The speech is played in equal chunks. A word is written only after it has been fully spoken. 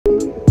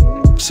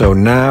So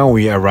now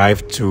we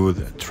arrived to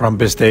the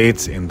Trump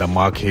Estates in the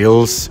Damac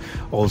Hills.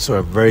 Also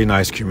a very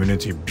nice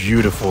community,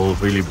 beautiful,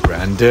 really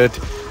branded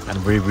and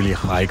really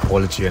high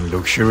quality and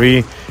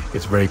luxury.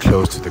 It's very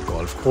close to the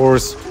golf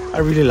course. I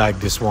really like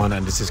this one,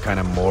 and this is kind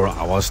of more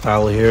our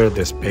style here.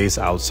 There's space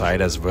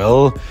outside as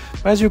well.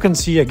 As you can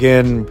see,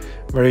 again,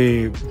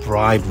 very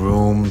bright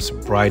rooms,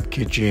 bright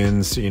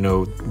kitchens, you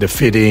know, the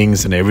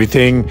fittings and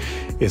everything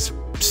is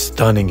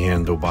stunning here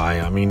in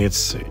Dubai. I mean,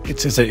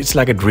 it's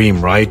like a dream,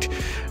 right?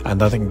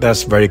 And I think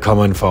that's very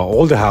common for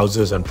all the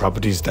houses and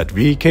properties that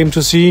we came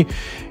to see.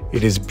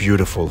 It is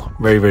beautiful,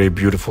 very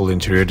beautiful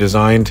interior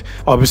designed.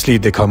 Obviously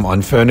they come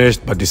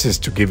unfurnished, but this is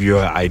to give you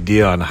an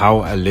idea on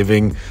how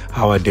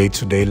a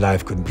day-to-day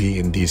life could be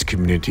in these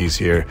communities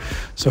here.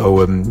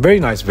 So very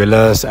nice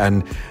villas,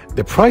 and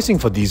the pricing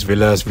for these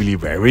villas really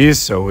varies.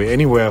 So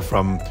anywhere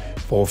from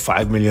 4 or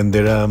 5 million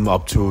dirham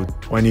up to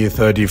 20,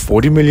 30,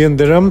 40 million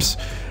dirhams.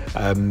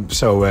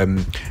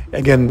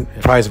 Again,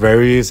 price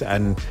varies,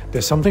 and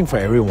there's something for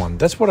everyone.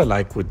 That's what I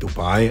like with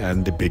Dubai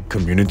and the big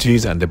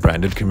communities and the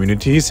branded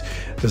communities.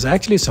 There's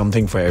actually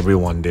something for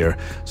everyone there.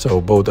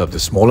 So both of the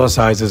smaller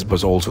sizes,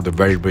 but also the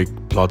very big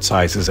plot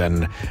sizes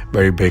and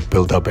very big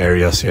built-up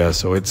areas here.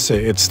 So it's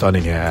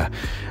stunning here.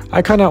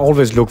 I kind of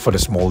always look for the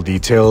small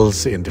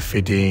details in the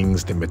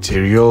fittings, the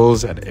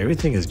materials, and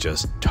everything is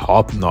just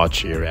top-notch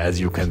here, as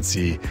you can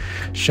see.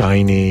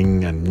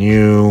 Shining and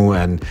new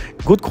and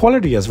good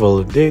quality as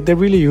well. They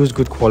really use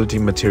good quality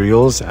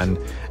materials and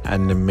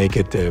make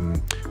it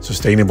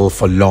sustainable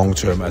for long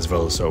term as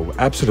well. So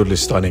absolutely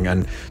stunning.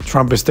 And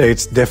Trump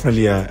Estates,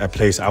 definitely a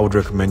place I would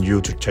recommend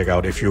you to check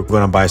out if you're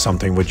gonna buy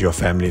something with your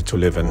family to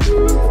live in.